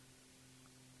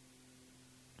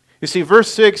 You see,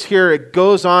 verse 6 here, it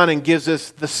goes on and gives us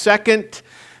the second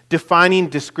defining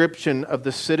description of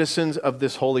the citizens of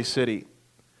this holy city.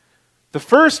 The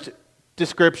first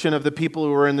description of the people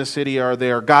who are in the city are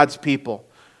they are God's people.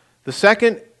 The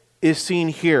second is seen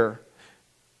here.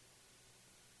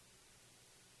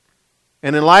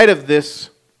 And in light of this,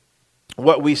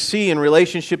 what we see in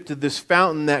relationship to this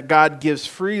fountain that God gives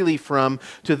freely from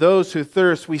to those who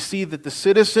thirst, we see that the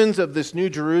citizens of this New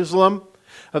Jerusalem,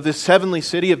 of this heavenly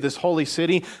city, of this holy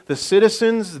city, the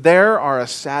citizens there are a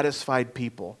satisfied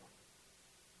people.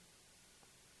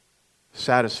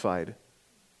 Satisfied.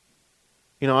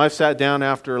 You know, I've sat down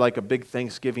after like a big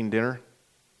Thanksgiving dinner,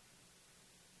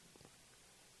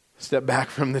 step back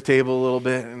from the table a little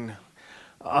bit, and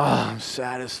I'm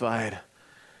satisfied.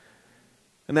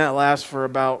 And that lasts for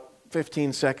about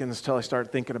 15 seconds till I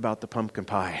start thinking about the pumpkin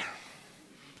pie.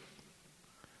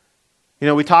 You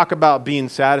know, we talk about being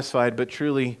satisfied, but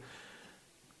truly,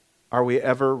 are we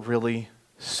ever really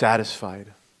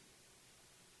satisfied?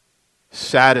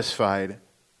 Satisfied.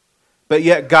 But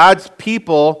yet God's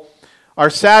people are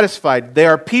satisfied. They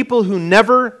are people who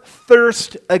never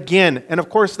thirst again. And of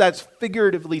course, that's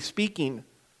figuratively speaking.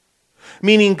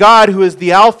 Meaning God, who is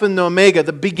the Alpha and the Omega,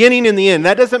 the beginning and the end.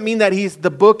 That doesn't mean that He's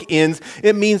the bookends.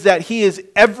 It means that He is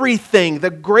everything, the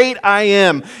great I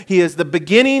am. He is the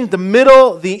beginning, the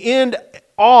middle, the end,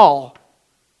 all.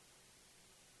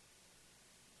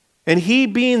 And He,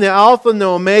 being the Alpha and the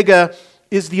Omega,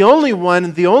 is the only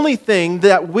one, the only thing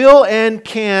that will and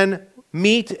can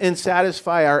meet and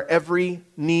satisfy our every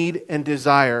need and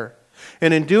desire.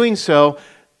 And in doing so,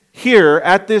 here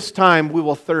at this time, we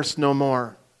will thirst no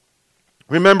more.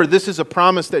 Remember, this is a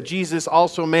promise that Jesus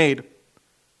also made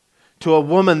to a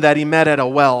woman that He met at a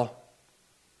well.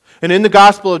 And in the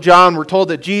Gospel of John, we're told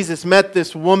that Jesus met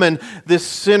this woman, this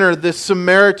sinner, this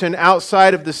Samaritan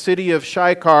outside of the city of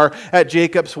Sychar at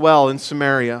Jacob's well in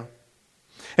Samaria.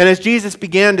 And as Jesus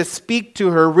began to speak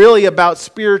to her really about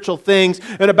spiritual things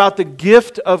and about the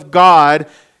gift of God,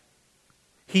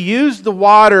 He used the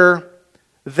water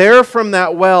there from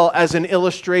that well as an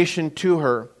illustration to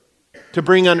her, to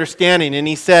bring understanding. And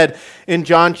He said in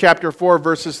John chapter 4,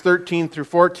 verses 13 through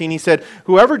 14, He said,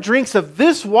 "Whoever drinks of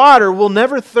this water will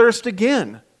never thirst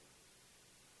again.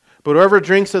 But whoever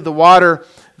drinks of the water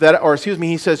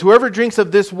He says, whoever drinks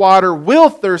of this water will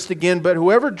thirst again, but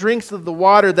whoever drinks of the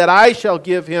water that I shall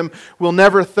give him will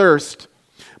never thirst.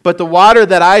 But the water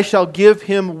that I shall give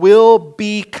him will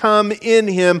become in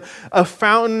him a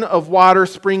fountain of water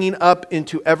springing up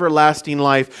into everlasting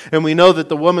life." And we know that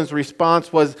the woman's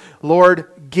response was,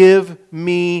 "Lord, give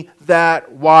me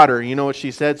that water." You know what she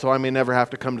said? "So I may never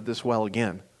have to come to this well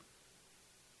again."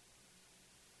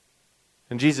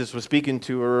 And Jesus was speaking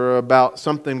to her about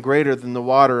something greater than the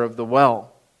water of the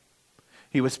well.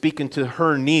 He was speaking to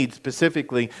her needs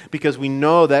specifically because we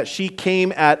know that she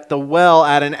came at the well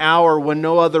at an hour when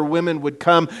no other women would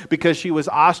come because she was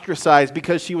ostracized,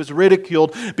 because she was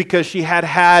ridiculed, because she had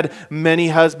had many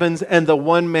husbands, and the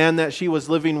one man that she was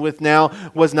living with now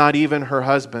was not even her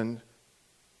husband.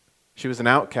 She was an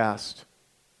outcast.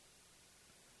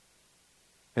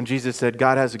 And Jesus said,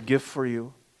 God has a gift for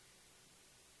you.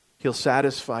 He'll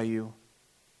satisfy you.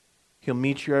 He'll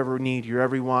meet your every need, your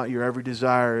every want, your every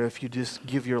desire if you just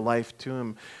give your life to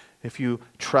Him, if you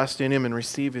trust in Him and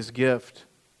receive His gift.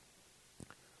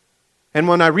 And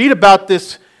when I read about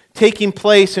this taking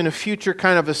place in a future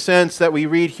kind of a sense that we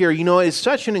read here, you know, it's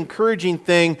such an encouraging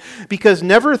thing because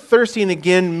never thirsting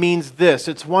again means this.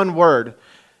 It's one word.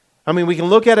 I mean, we can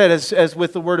look at it as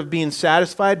with the word of being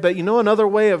satisfied, but you know, another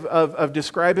way of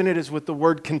describing it is with the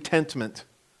word contentment.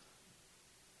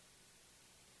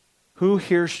 Who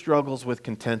here struggles with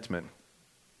contentment?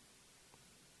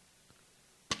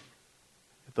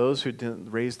 Those who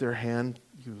didn't raise their hand,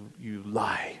 you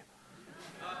lie.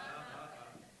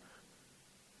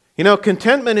 You know,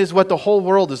 contentment is what the whole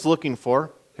world is looking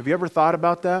for. Have you ever thought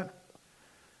about that?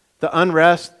 The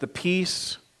unrest, the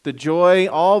peace, the joy,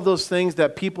 all those things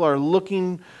that people are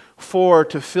looking for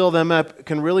to fill them up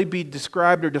can really be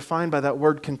described or defined by that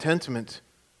word contentment.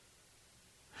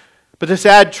 But the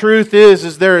sad truth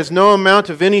is there is no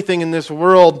amount of anything in this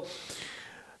world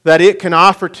that it can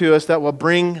offer to us that will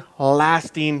bring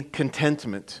lasting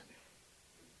contentment.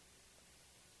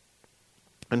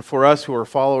 And for us who are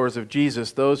followers of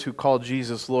Jesus, those who call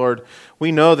Jesus Lord,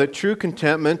 we know that true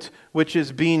contentment, which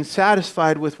is being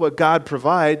satisfied with what God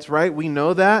provides, right? We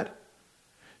know that.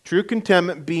 True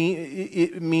contentment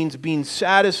it means being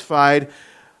satisfied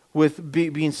with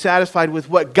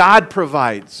what God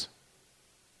provides.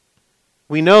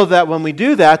 We know that when we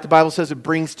do that, the Bible says it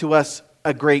brings to us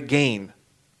a great gain.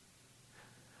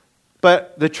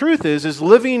 But the truth is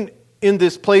living in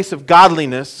this place of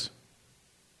godliness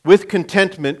with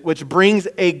contentment, which brings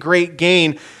a great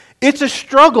gain, it's a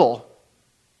struggle.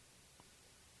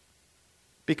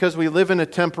 Because we live in a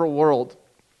temporal world,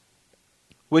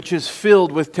 which is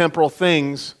filled with temporal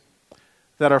things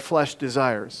that our flesh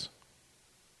desires.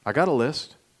 I got a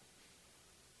list.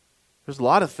 There's a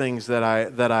lot of things that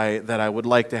I would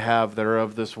like to have that are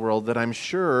of this world that I'm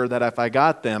sure that if I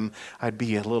got them, I'd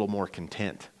be a little more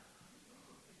content.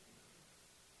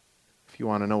 If you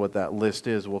want to know what that list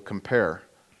is, we'll compare.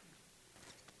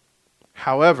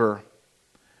 However,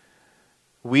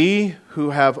 we who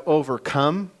have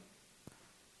overcome,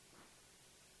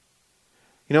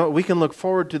 we can look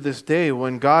forward to this day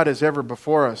when God is ever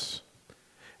before us.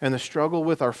 And the struggle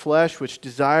with our flesh, which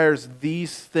desires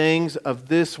these things of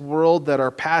this world that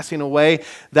are passing away,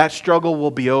 that struggle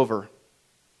will be over.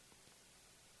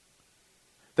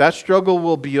 That struggle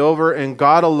will be over, and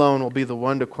God alone will be the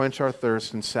one to quench our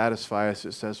thirst and satisfy us,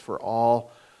 it says, for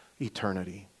all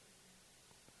eternity.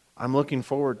 I'm looking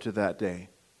forward to that day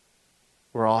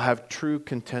where I'll have true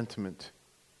contentment,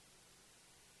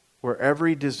 where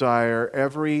every desire,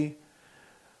 every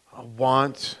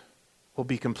want will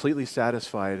be completely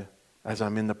satisfied as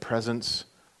I'm in the presence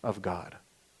of God,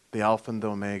 the Alpha and the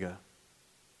Omega.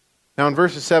 Now in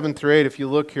verses 7 through 8, if you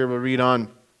look here, we'll read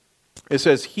on. It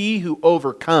says, "He who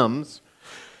overcomes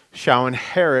shall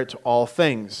inherit all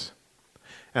things,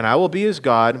 and I will be his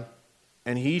God,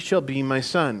 and he shall be my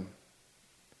son.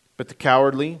 But the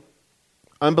cowardly,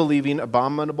 unbelieving,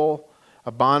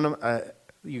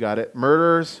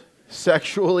 murderers,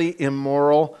 sexually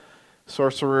immoral,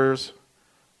 sorcerers,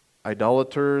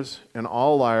 idolaters, and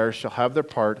all liars shall have their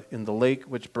part in the lake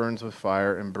which burns with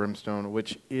fire and brimstone,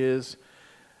 which is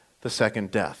the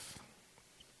second death."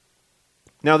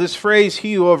 Now this phrase,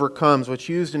 "he who overcomes," which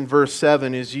used in verse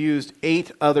 7, is used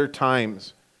 8 other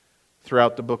times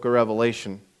throughout the book of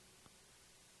Revelation.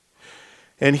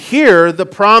 And here, the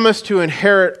promise to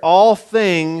inherit all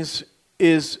things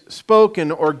is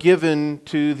spoken or given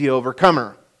to the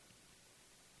overcomer.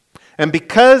 And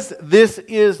because this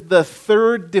is the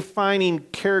third defining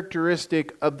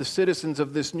characteristic of the citizens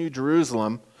of this New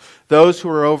Jerusalem, those who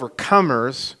are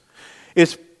overcomers,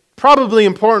 it's probably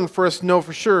important for us to know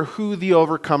for sure who the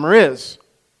overcomer is.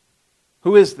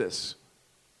 Who is this?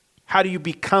 How do you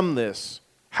become this?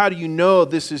 How do you know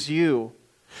this is you?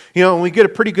 We get a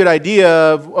pretty good idea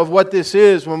of what this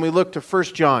is when we look to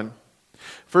 1 John.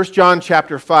 1 John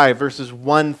chapter 5, verses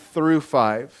 1 through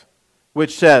 5,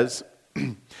 which says,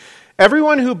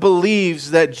 "Everyone who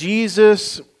believes that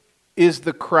Jesus is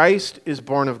the Christ is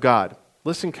born of God."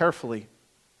 Listen carefully.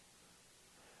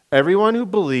 Everyone who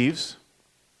believes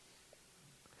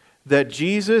that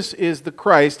Jesus is the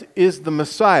Christ, is the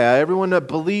Messiah, everyone that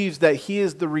believes that He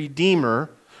is the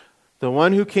Redeemer, the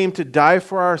one who came to die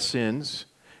for our sins,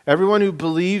 everyone who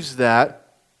believes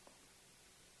that,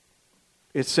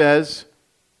 it says,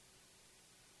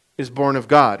 is born of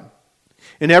God.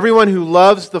 And everyone who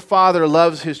loves the Father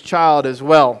loves his child as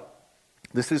well.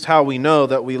 This is how we know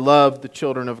that we love the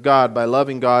children of God, by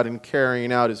loving God and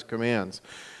carrying out His commands.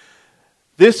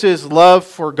 This is love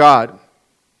for God.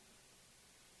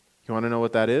 You want to know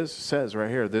what that is? It says right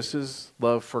here, this is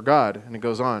love for God. And it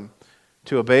goes on,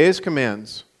 to obey His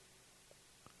commands.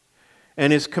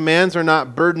 And His commands are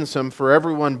not burdensome, for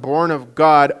everyone born of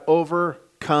God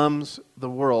overcomes the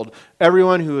world.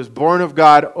 Everyone who is born of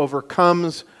God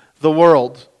overcomes the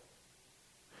world.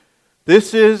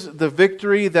 This is the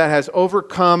victory that has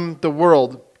overcome the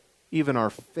world, even our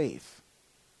faith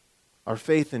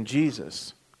in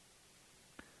Jesus.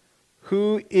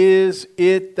 Who is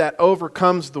it that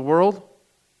overcomes the world?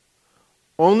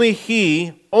 Only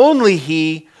he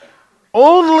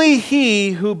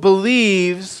who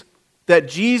believes that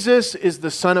Jesus is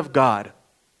the Son of God.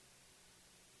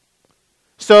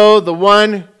 So the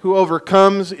one who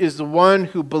overcomes is the one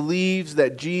who believes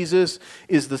that Jesus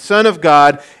is the Son of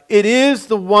God. It is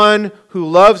the one who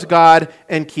loves God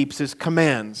and keeps His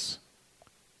commands.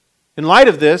 In light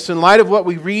of this, in light of what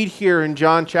we read here in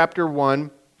John chapter 1,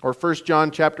 or 1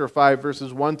 John chapter 5,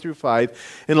 verses 1 through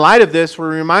 5, in light of this, we're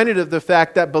reminded of the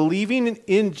fact that believing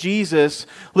in Jesus,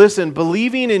 listen,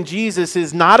 believing in Jesus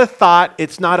is not a thought,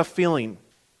 it's not a feeling.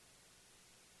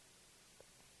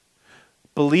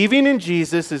 Believing in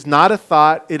Jesus is not a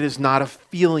thought, it is not a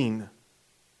feeling.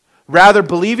 Rather,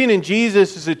 believing in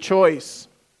Jesus is a choice.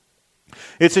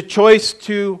 It's a choice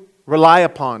to rely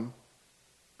upon,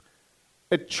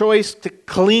 a choice to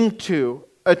cling to,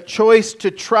 a choice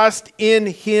to trust in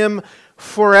Him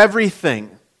for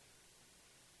everything.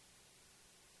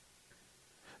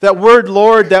 That word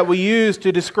Lord that we use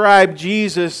to describe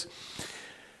Jesus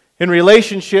in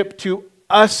relationship to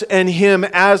us and Him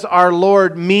as our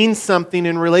Lord means something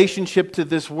in relationship to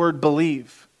this word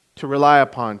believe, to rely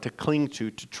upon, to cling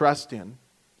to trust in.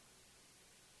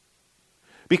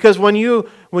 Because when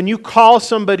you call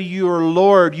somebody your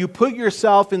Lord, you put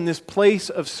yourself in this place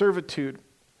of servitude.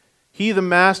 He the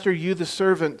master, you the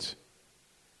servant.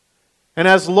 And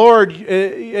as Lord,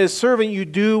 as servant, you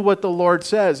do what the Lord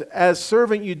says. As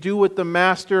servant, you do what the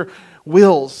master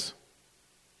wills.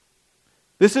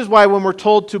 This is why when we're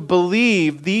told to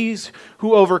believe, these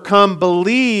who overcome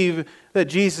believe that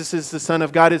Jesus is the Son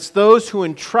of God. It's those who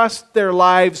entrust their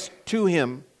lives to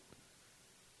Him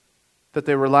that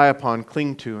they rely upon,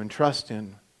 cling to, and trust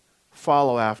in,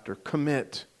 follow after,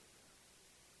 commit.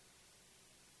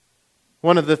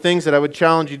 One of the things that I would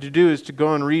challenge you to do is to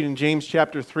go and read in James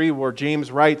chapter 3 where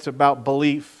James writes about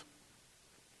belief.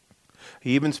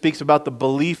 He even speaks about the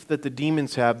belief that the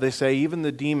demons have. They say even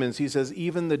the demons, he says,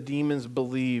 even the demons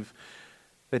believe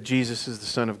that Jesus is the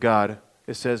Son of God.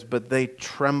 It says, but they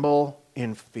tremble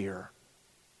in fear.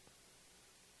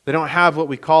 They don't have what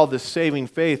we call this saving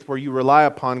faith where you rely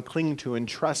upon, cling to, and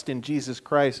trust in Jesus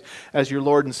Christ as your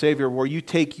Lord and Savior, where you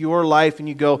take your life and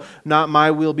you go, not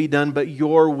my will be done, but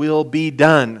your will be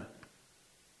done.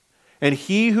 And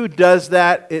he who does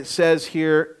that, it says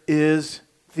here, is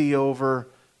the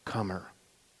overcomer.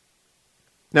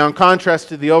 Now, in contrast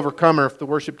to the overcomer, if the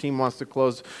worship team wants to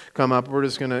come up, we're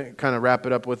just going to kind of wrap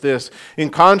it up with this.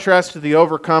 In contrast to the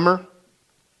overcomer,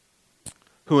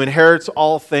 who inherits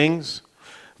all things,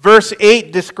 verse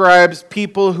 8 describes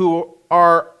people who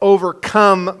are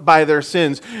overcome by their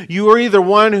sins. You are either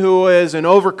one who is an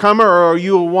overcomer or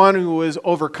you are one who is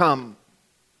overcome.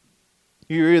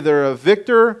 You're either a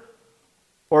victor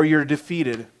or you're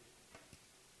defeated.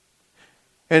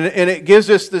 And it gives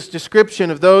us this description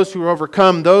of those who are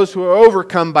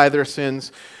overcome by their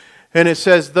sins. And it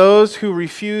says these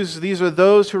are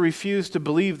those who refuse to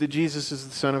believe that Jesus is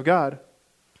the Son of God.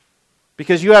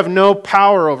 Because you have no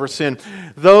power over sin.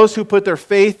 Those who put their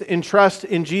faith and trust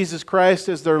in Jesus Christ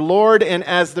as their Lord and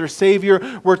as their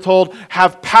Savior, we're told,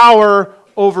 have power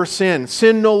over sin.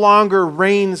 Sin no longer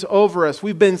reigns over us.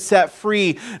 We've been set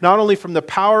free not only from the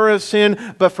power of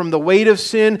sin, but from the weight of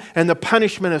sin and the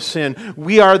punishment of sin.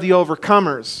 We are the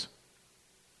overcomers.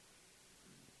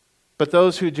 But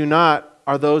those who do not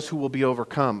are those who will be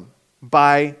overcome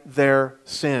by their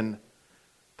sin.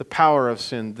 The power of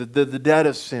sin, the debt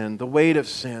of sin, the weight of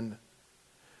sin.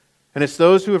 And it's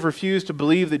those who have refused to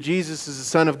believe that Jesus is the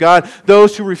Son of God,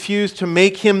 those who refuse to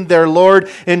make Him their Lord.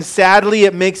 And sadly,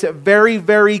 it makes it very,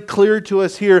 very clear to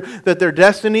us here that their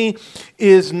destiny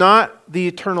is not the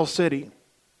eternal city.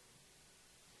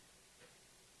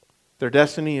 Their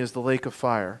destiny is the lake of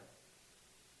fire.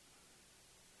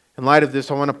 In light of this,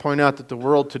 I want to point out that the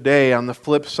world today, on the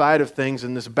flip side of things,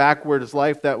 in this backwards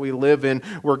life that we live in,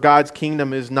 where God's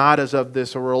kingdom is not as of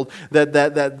this world, that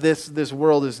this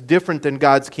world is different than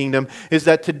God's kingdom, is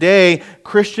that today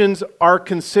Christians are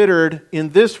considered,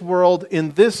 in this world,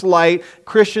 in this light,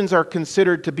 Christians are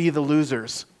considered to be the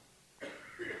losers.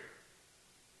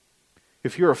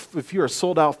 If you're a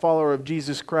sold-out follower of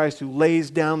Jesus Christ who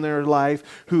lays down their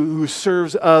life, who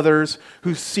serves others,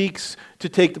 who seeks to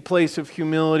take the place of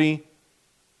humility,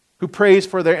 who prays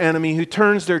for their enemy, who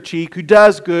turns their cheek, who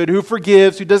does good, who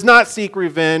forgives, who does not seek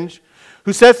revenge,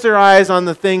 who sets their eyes on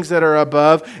the things that are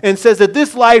above, and says that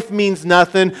this life means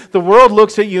nothing, the world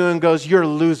looks at you and goes, you're a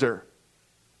loser.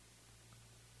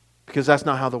 Because that's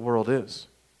not how the world is.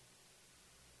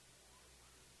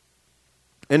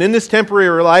 And in this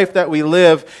temporary life that we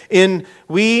live in,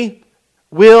 we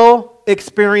will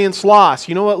experience loss.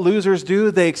 You know what losers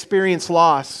do? They experience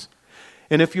loss.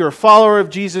 And if you're a follower of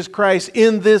Jesus Christ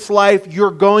in this life,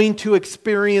 you're going to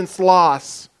experience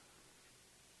loss.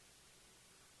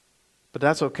 But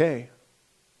that's okay.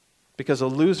 Because a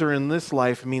loser in this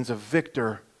life means a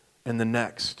victor in the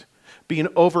next. Being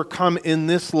overcome in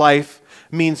this life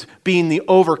means being the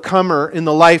overcomer in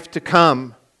the life to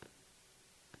come.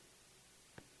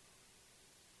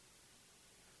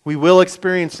 We will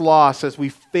experience loss as we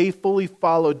faithfully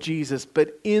follow Jesus,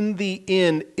 but in the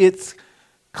end, it's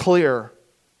clear.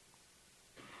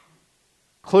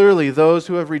 Clearly, those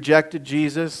who have rejected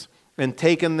Jesus and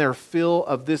taken their fill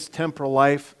of this temporal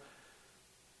life,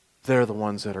 they're the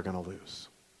ones that are going to lose.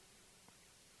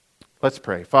 Let's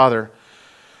pray. Father,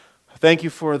 thank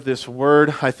you for this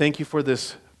word. I thank you for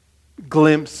this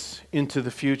glimpse into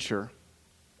the future.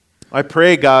 I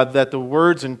pray, God, that the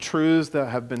words and truths that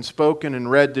have been spoken and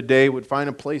read today would find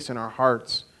a place in our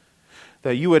hearts,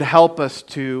 that you would help us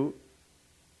to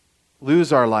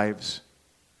lose our lives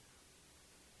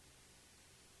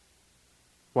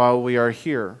while we are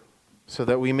here, so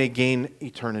that we may gain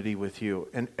eternity with you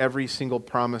and every single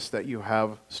promise that you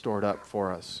have stored up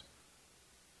for us.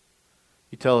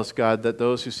 You tell us, God, that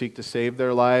those who seek to save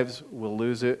their lives will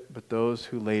lose it, but those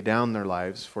who lay down their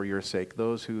lives for your sake,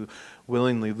 those who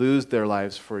willingly lose their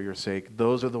lives for your sake,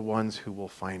 those are the ones who will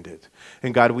find it.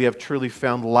 And God, we have truly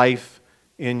found life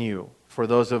in you for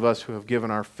those of us who have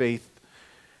given our faith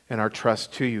and our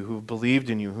trust to you, who have believed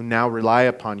in you, who now rely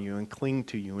upon you and cling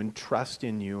to you and trust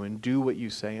in you and do what you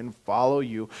say and follow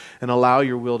you and allow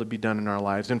your will to be done in our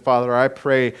lives. And Father, I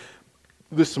pray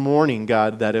this morning,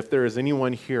 God, that if there is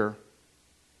anyone here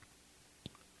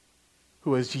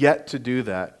who has yet to do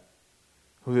that,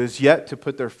 who has yet to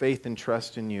put their faith and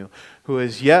trust in you, who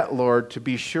has yet, Lord, to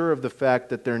be sure of the fact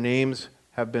that their names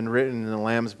have been written in the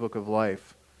Lamb's Book of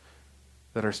Life,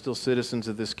 that are still citizens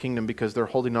of this kingdom because they're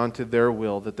holding on to their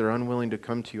will, that they're unwilling to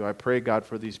come to you. I pray, God,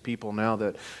 for these people now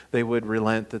that they would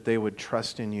relent, that they would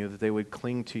trust in you, that they would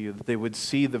cling to you, that they would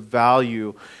see the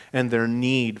value and their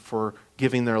need for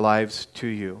giving their lives to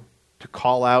you, to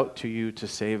call out to you to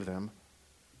save them,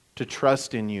 to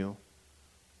trust in you,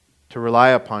 to rely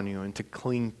upon you, and to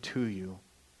cling to you.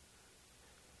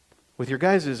 With your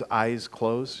guys' eyes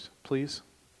closed, please.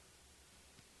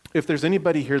 If there's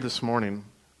anybody here this morning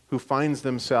who finds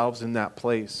themselves in that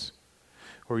place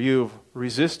where you've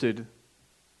resisted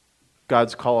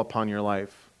God's call upon your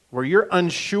life, where you're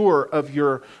unsure of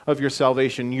your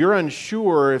salvation, you're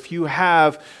unsure if you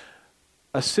have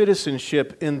a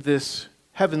citizenship in this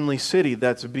heavenly city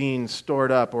that's being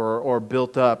stored up or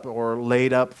built up or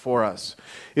laid up for us.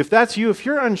 If that's you, if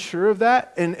you're unsure of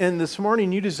that, and this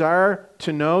morning you desire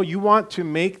to know, you want to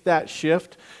make that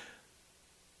shift,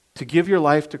 to give your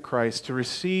life to Christ, to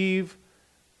receive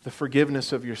the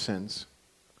forgiveness of your sins,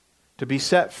 to be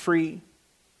set free,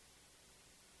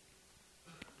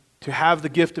 to have the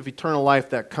gift of eternal life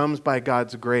that comes by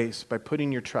God's grace, by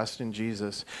putting your trust in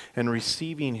Jesus and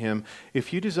receiving Him.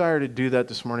 If you desire to do that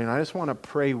this morning, I just want to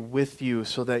pray with you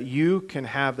so that you can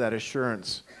have that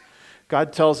assurance.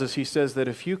 God tells us, He says that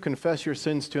if you confess your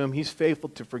sins to Him, He's faithful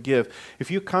to forgive.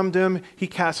 If you come to Him, He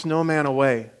casts no man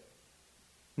away.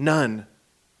 None.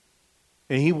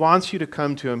 And He wants you to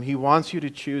come to Him. He wants you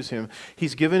to choose Him.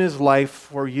 He's given His life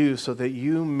for you so that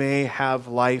you may have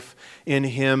life in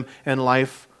Him and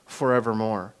life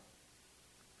forevermore.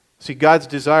 See, God's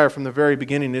desire from the very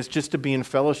beginning is just to be in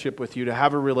fellowship with you, to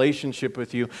have a relationship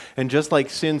with you. And just like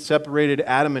sin separated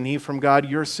Adam and Eve from God,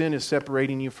 your sin is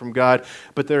separating you from God.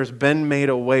 But there's been made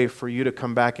a way for you to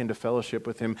come back into fellowship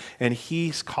with Him. And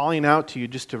He's calling out to you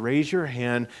just to raise your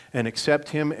hand and accept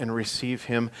Him and receive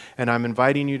Him. And I'm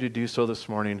inviting you to do so this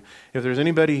morning. If there's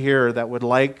anybody here that would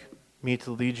like me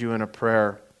to lead you in a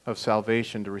prayer of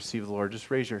salvation to receive the Lord,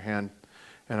 just raise your hand.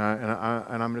 And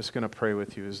I'm just going to pray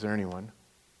with you. Is there anyone?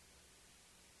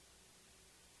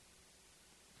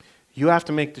 You have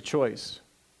to make the choice.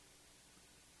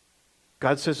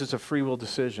 God says it's a free will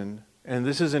decision, and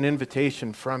this is an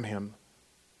invitation from Him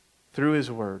through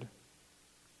His Word.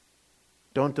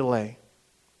 Don't delay.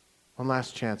 One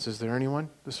last chance. Is there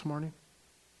anyone this morning?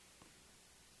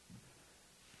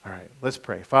 All right, let's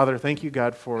pray. Father, thank you,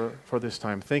 God, for this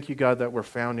time. Thank you, God, that we're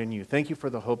found in you. Thank you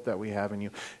for the hope that we have in you.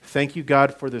 Thank you,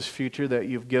 God, for this future that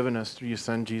you've given us through your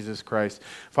Son, Jesus Christ.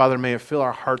 Father, may it fill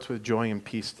our hearts with joy and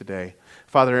peace today.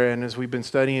 Father, and as we've been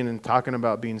studying and talking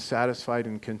about being satisfied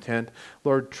and content,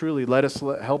 Lord, truly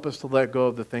help us to let go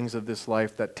of the things of this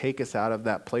life that take us out of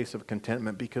that place of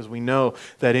contentment, because we know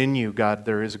that in you, God,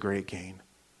 there is great gain.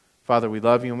 Father, we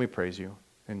love you and we praise you.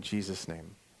 In Jesus'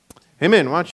 name. Amen. Why don't you